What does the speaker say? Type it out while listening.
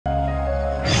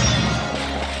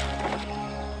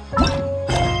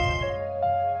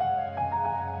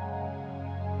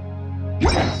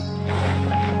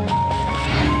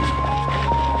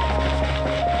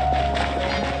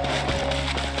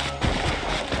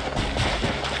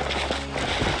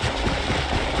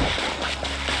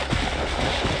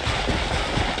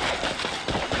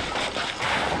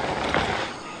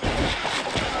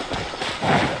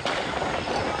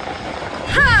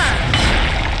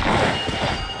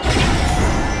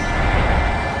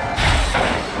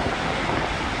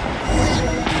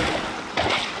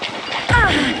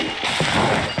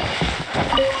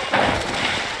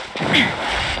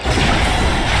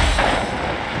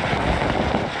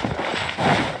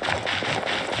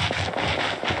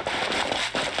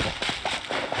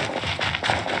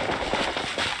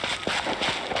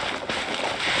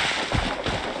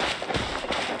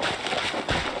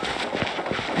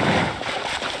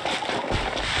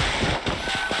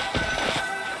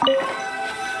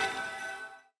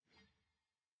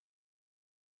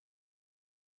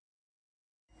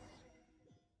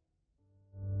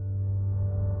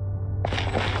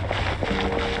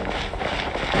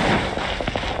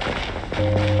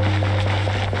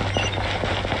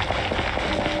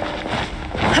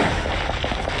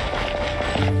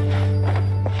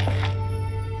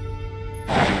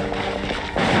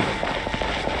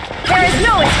There is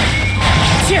no...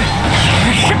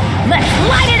 Let's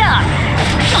light it up!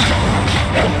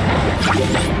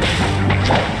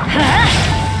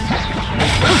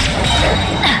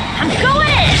 I'm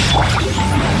going in!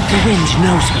 The wind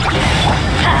knows me.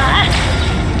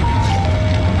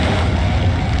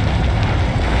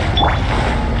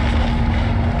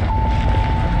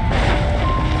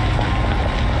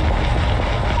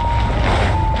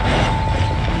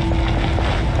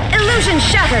 Illusion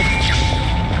shattered!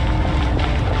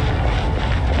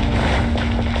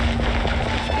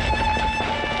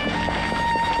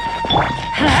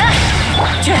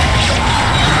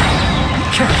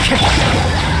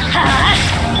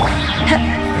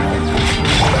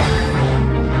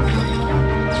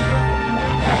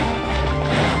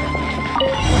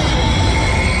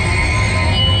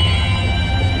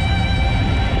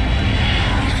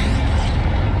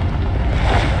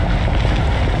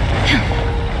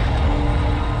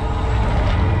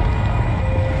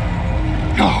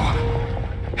 No!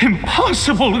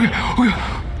 Impossible!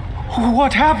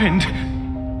 What happened?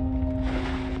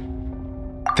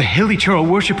 The Hilly-Churl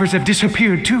worshippers have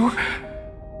disappeared too?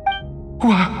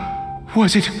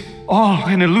 Was it all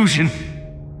an illusion?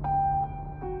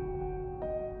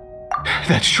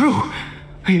 That's true.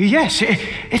 Yes,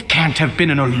 it can't have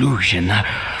been an illusion.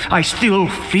 I still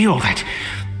feel that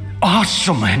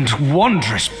awesome and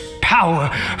wondrous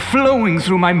power flowing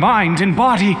through my mind and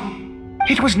body.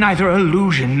 It was neither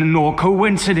illusion nor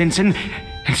coincidence, and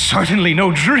certainly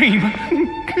no dream.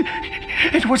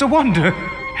 It was a wonder.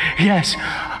 Yes,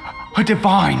 a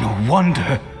divine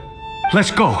wonder.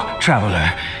 Let's go,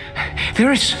 traveler.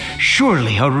 There is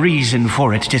surely a reason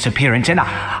for its disappearance, and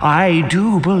I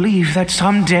do believe that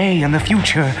someday in the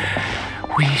future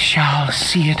we shall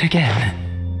see it again.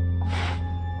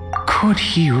 Could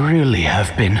he really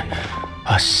have been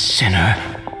a sinner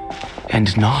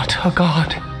and not a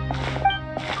god?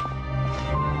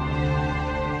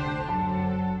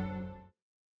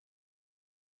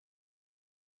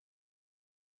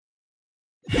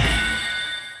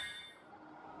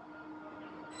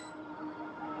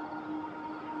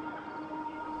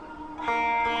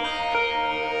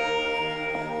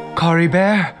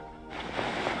 Caribert?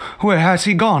 Where has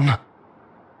he gone?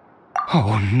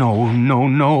 Oh,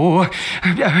 no.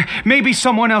 Maybe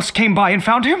someone else came by and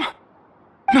found him?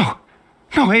 No,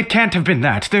 it can't have been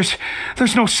that.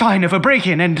 There's no sign of a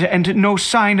break-in and no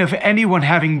sign of anyone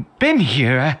having been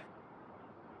here.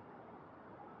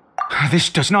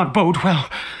 This does not bode well.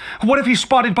 What if he's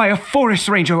spotted by a forest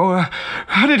ranger or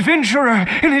an adventurer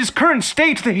in his current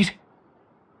state?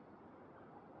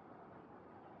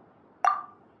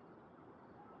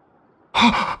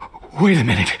 Wait a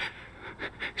minute.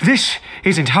 This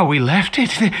isn't how we left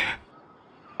it.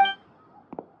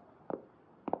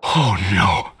 Oh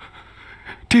no.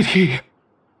 Did he...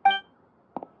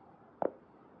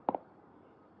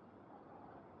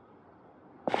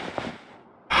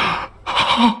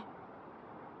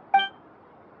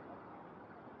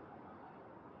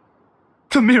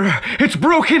 The mirror, it's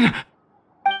broken!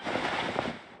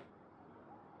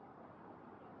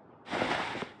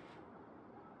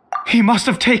 He must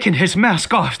have taken his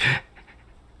mask off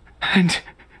and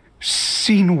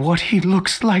seen what he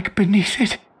looks like beneath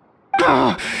it.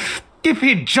 If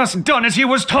he'd just done as he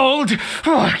was told!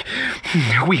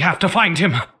 We have to find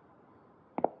him.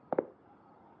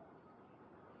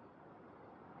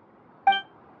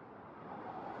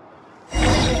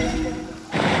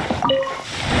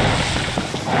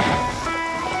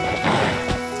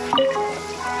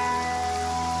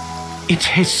 It's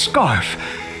his scarf.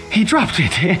 He dropped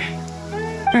it.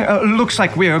 Looks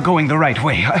like we're going the right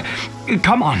way.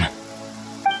 Come on.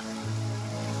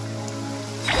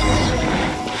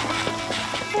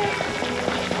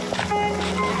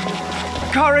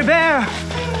 Caribert!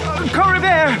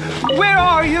 Caribert! Where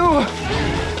are you?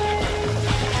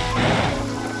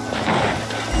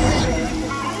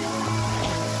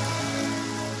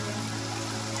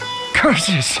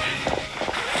 Curses!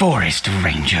 Forest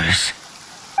rangers.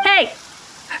 Hey!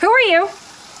 Who are you?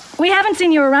 We haven't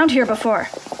seen you around here before.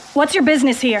 What's your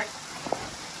business here?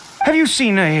 Have you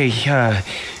seen a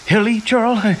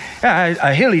Hilly-Churl?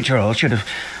 A Hilly-Churl should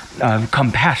have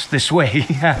come past this way.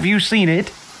 Have you seen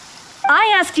it?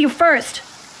 I asked you first.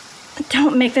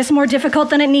 Don't make this more difficult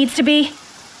than it needs to be.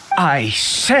 I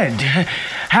said,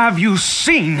 have you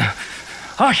seen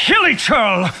a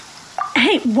Hilly-Churl?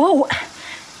 Hey, whoa.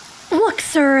 Look,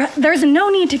 sir, there's no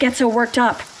need to get so worked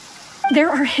up. There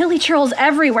are Hilly-Churls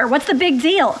everywhere. What's the big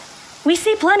deal? We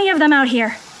see plenty of them out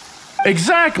here.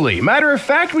 Exactly. Matter of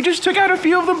fact, we just took out a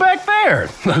few of them back there.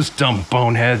 Those dumb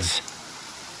boneheads.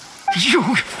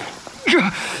 You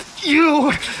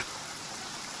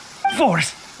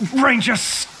Forest Ranger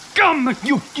scum!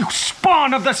 You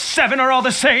spawn of the Seven are all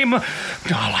the same! I'll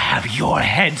have your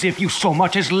heads if you so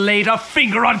much as laid a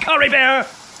finger on Caribert!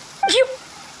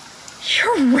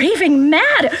 You're raving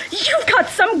mad! You've got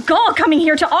some gall coming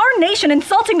here to our nation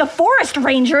insulting the Forest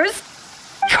Rangers!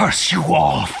 Curse you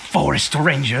all, Forest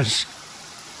Rangers!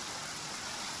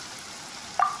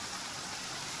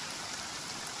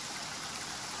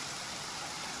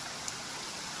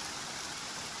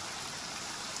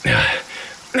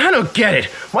 I don't get it.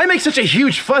 Why make such a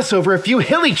huge fuss over a few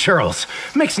hilly churls?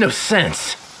 Makes no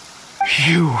sense.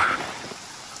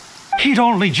 He'd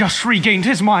only just regained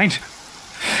his mind.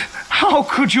 How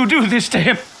could you do this to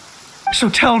him? So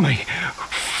tell me,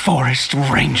 Forest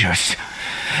Rangers,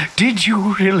 did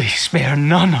you really spare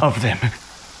none of them?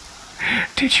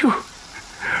 Did you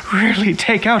really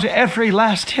take out every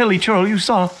last hilly churl you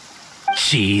saw?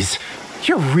 Jeez,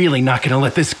 you're really not gonna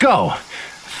let this go.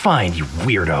 Fine, you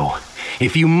weirdo.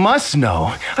 If you must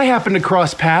know, I happened to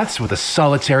cross paths with a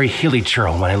solitary hilly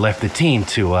churl when I left the team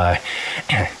to,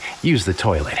 use the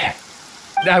toilet.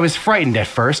 I was frightened at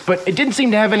first, but it didn't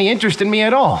seem to have any interest in me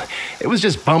at all. It was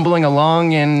just bumbling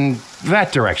along in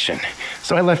that direction,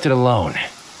 so I left it alone.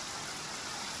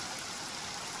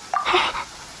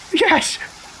 Yes!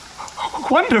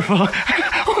 Wonderful!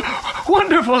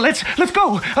 Wonderful! Let's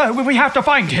go! We have to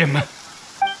find him!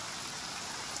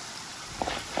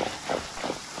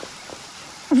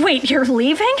 Wait, you're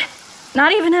leaving?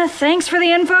 Not even a thanks for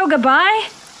the info, goodbye?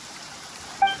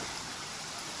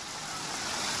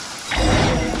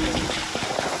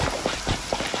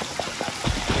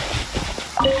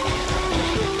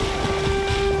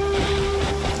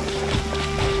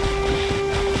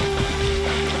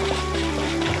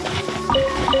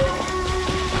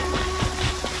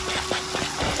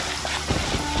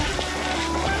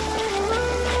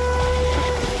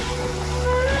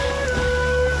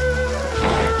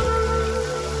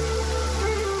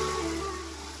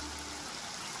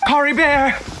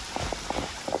 Caribert!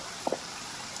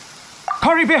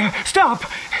 Caribert, stop!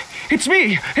 It's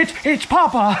me! It's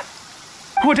Papa!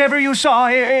 Whatever you saw,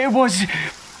 it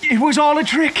was all a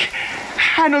trick,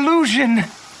 an illusion.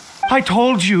 I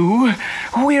told you,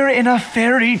 we're in a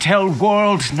fairy tale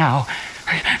world now.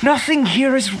 Nothing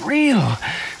here is real.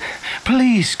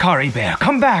 Please, Caribert,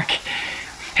 come back.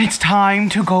 It's time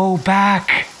to go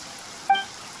back.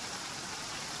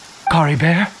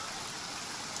 Caribert?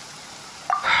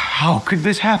 How could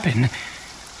this happen?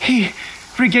 He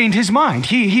regained his mind.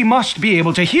 He must be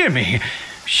able to hear me.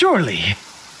 Surely.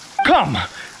 Come,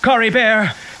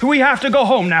 Caribert. We have to go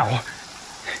home now.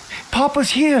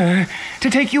 Papa's here to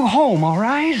take you home, all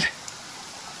right?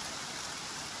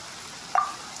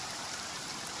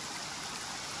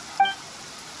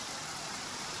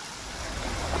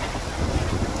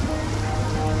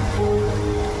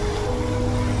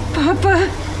 Papa.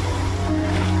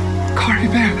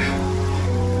 Caribert.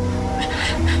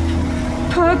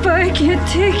 Papa, I can't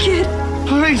take it.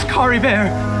 Please,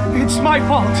 Caribert. It's my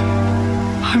fault.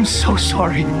 I'm so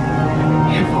sorry.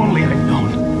 If only I'd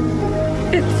known.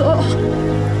 It's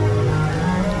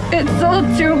all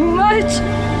too much.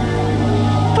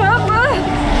 Papa!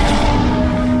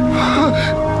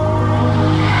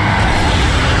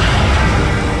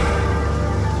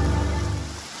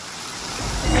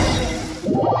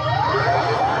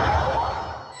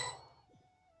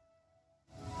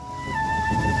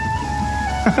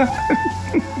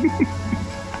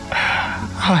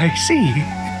 I see.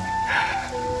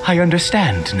 I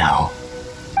understand now.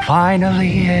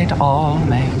 Finally, it all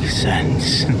makes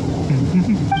sense.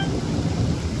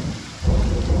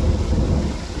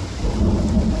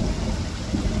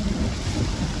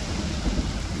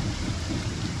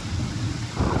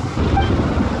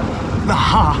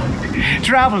 Ah,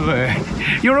 Traveler,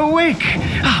 you're awake.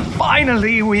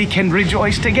 Finally, we can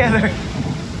rejoice together.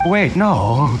 Wait,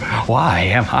 no. Why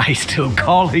am I still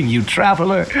calling you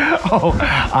Traveler? Oh,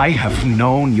 I have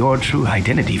known your true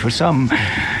identity for some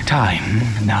time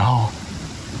now.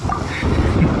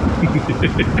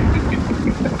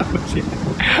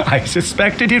 I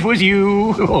suspected it was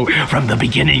you. Oh, from the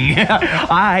beginning.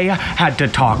 I had to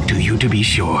talk to you to be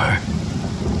sure.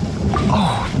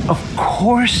 Oh, of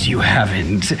course you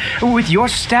haven't. With your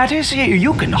status,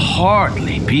 you can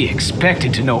hardly be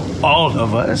expected to know all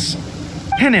of us.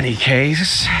 In any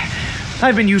case,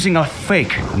 I've been using a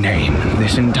fake name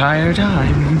this entire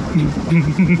time.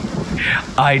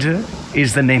 Ida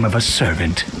is the name of a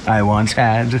servant I once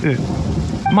had.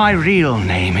 My real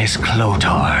name is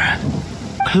Clotar.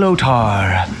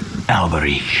 Clotar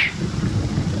Alberich.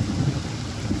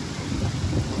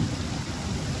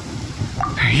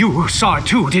 You saw it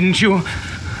too, didn't you?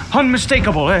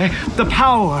 Unmistakable, the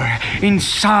power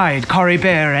inside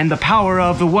Caribert and the power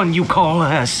of the one you call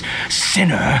a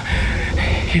sinner.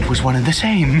 It was one and the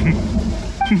same.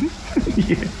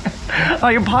 Yeah.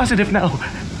 I am positive now.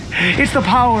 It's the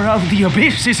power of the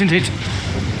abyss, isn't it?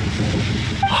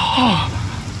 Oh,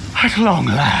 at long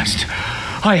last,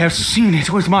 I have seen it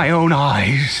with my own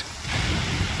eyes.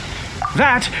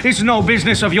 That is no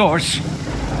business of yours.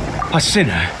 A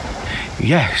sinner,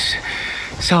 yes.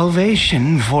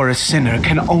 Salvation for a sinner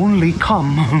can only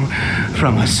come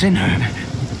from a sinner.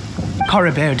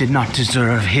 Caribert did not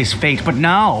deserve his fate, but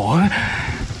now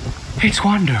it's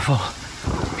wonderful.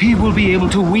 He will be able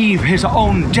to weave his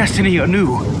own destiny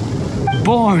anew.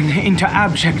 Born into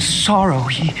abject sorrow,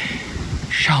 he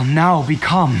shall now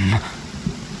become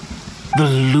the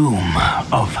loom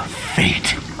of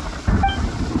fate.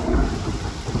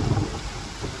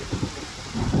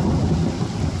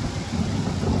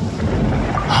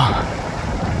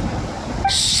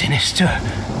 Sinister.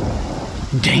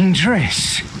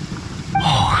 Dangerous.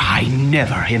 Oh, I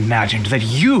never imagined that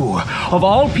you, of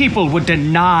all people, would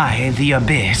deny the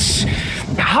abyss.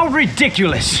 How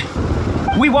ridiculous.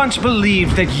 We once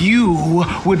believed that you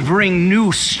would bring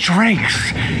new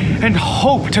strength and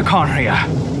hope to Conria.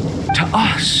 To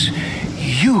us,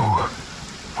 you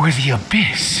were the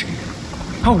abyss.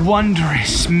 A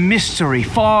wondrous mystery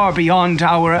far beyond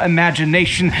our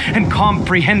imagination and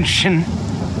comprehension.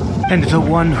 And the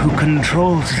one who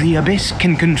controls the abyss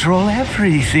can control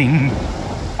everything.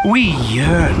 We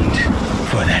yearned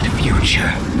for that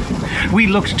future. We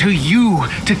looked to you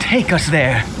to take us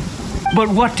there. But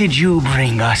what did you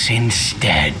bring us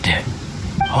instead?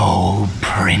 Oh,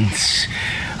 Prince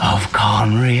of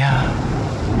Conria?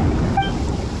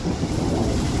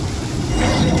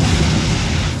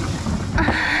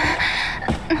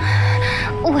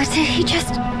 What did he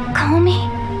just call me?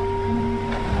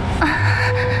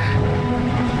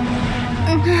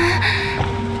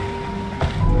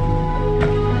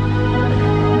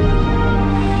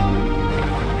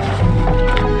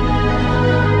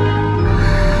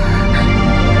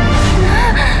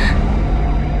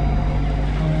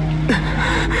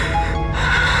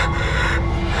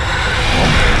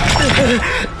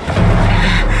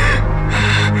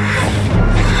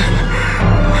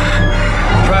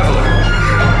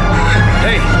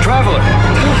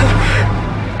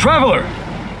 Traveler!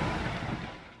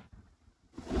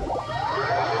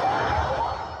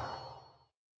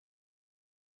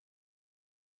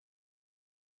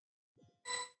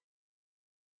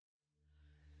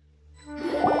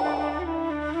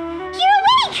 You're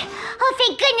awake! Oh,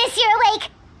 thank goodness you're awake!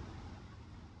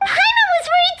 Paimon was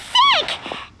worried sick!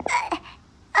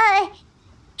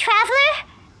 Traveler?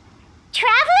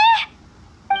 Traveler?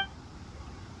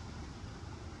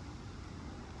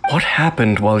 What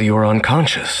happened while you were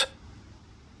unconscious?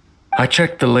 I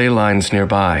checked the ley lines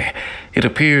nearby. It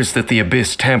appears that the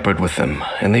abyss tampered with them,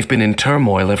 and they've been in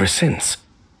turmoil ever since.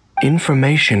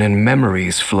 Information and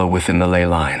memories flow within the ley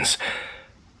lines.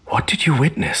 What did you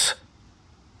witness?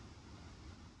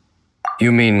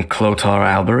 You mean Clotar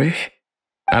Alberich?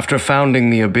 After founding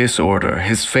the Abyss Order,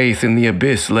 his faith in the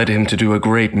Abyss led him to do a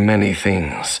great many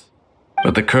things.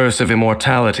 But the curse of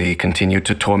immortality continued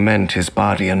to torment his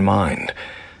body and mind.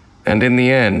 And in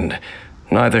the end,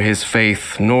 neither his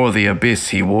faith nor the abyss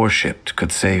he worshipped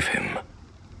could save him.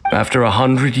 After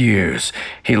 100 years,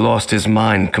 he lost his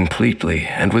mind completely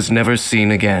and was never seen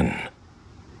again.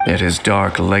 Yet his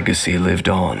dark legacy lived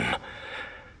on.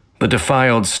 The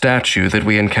defiled statue that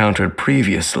we encountered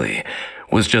previously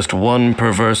was just one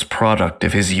perverse product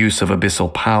of his use of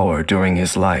abyssal power during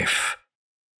his life.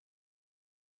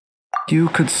 You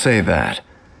could say that.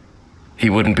 He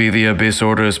wouldn't be the Abyss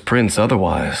Order's prince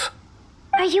otherwise.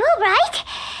 Are you alright?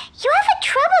 You have a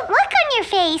troubled look on your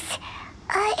face.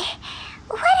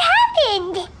 What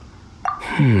happened?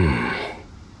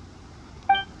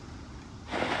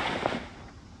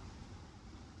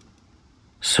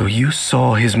 So you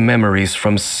saw his memories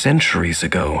from centuries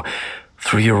ago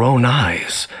through your own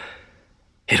eyes.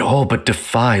 It all but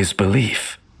defies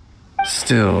belief.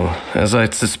 Still, as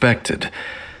I'd suspected,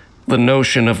 the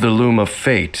notion of the loom of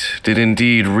fate did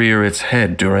indeed rear its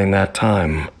head during that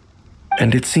time.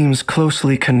 And it seems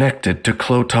closely connected to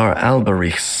Clotar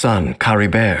Alberich's son,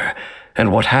 Caribert,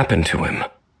 and what happened to him.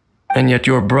 And yet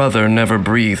your brother never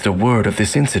breathed a word of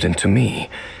this incident to me.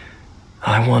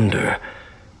 I wonder,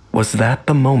 was that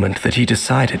the moment that he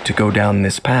decided to go down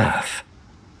this path?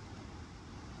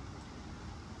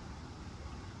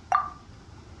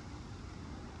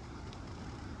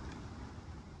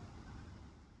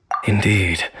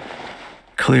 Indeed.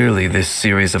 Clearly, this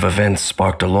series of events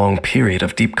sparked a long period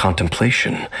of deep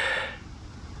contemplation.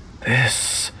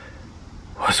 This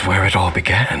was where it all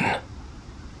began.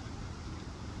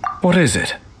 What is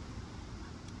it?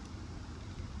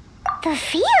 The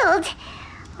field?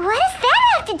 What does that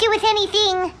have to do with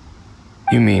anything?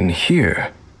 You mean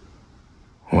here?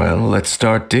 Well, let's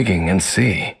start digging and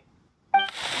see.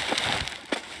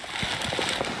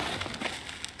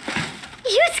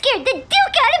 You scared the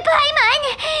Duke out of Paimon!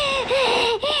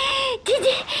 Did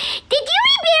you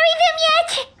rebury them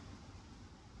yet?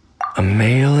 A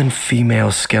male and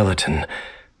female skeleton,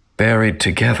 buried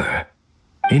together.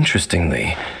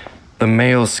 Interestingly, the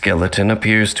male skeleton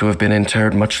appears to have been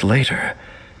interred much later,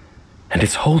 and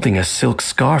it's holding a silk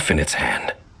scarf in its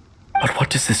hand. But what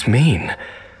does this mean?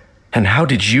 And how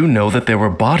did you know that there were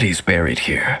bodies buried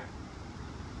here?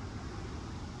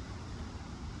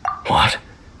 What?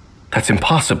 That's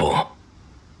impossible.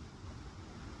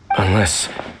 Unless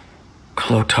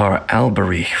Clothar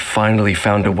Alberich finally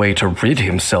found a way to rid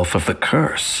himself of the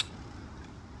curse.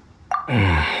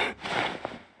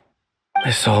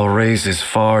 This all raises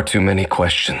far too many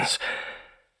questions.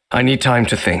 I need time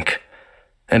to think,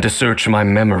 and to search my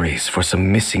memories for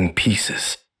some missing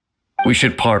pieces. We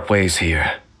should part ways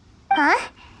here. Huh?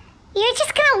 You're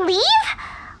just gonna leave?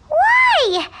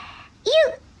 Why?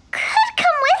 You could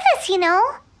come with us, you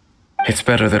know. It's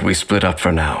better that we split up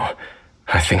for now.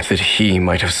 I think that he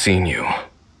might have seen you.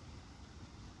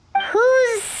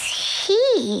 Who's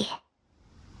he?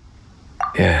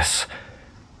 Yes.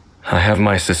 I have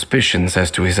my suspicions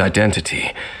as to his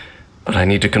identity, but I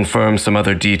need to confirm some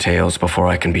other details before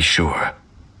I can be sure.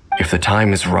 If the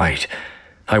time is right,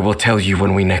 I will tell you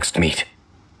when we next meet.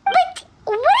 But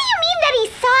what do you mean that he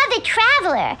saw the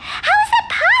Traveler? How is that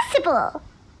possible?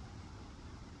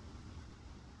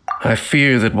 I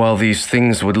fear that while these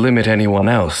things would limit anyone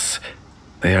else,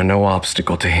 they are no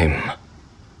obstacle to him.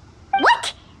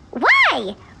 What?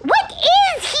 Why? What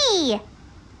is he?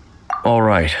 All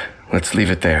right, let's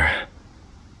leave it there.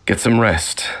 Get some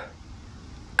rest.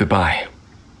 Goodbye.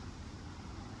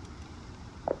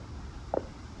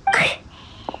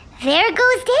 There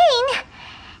goes Dane.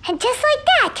 And just like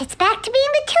that, it's back to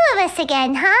being the two of us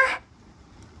again, huh?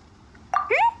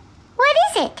 What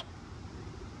is it?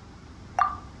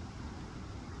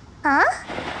 Huh?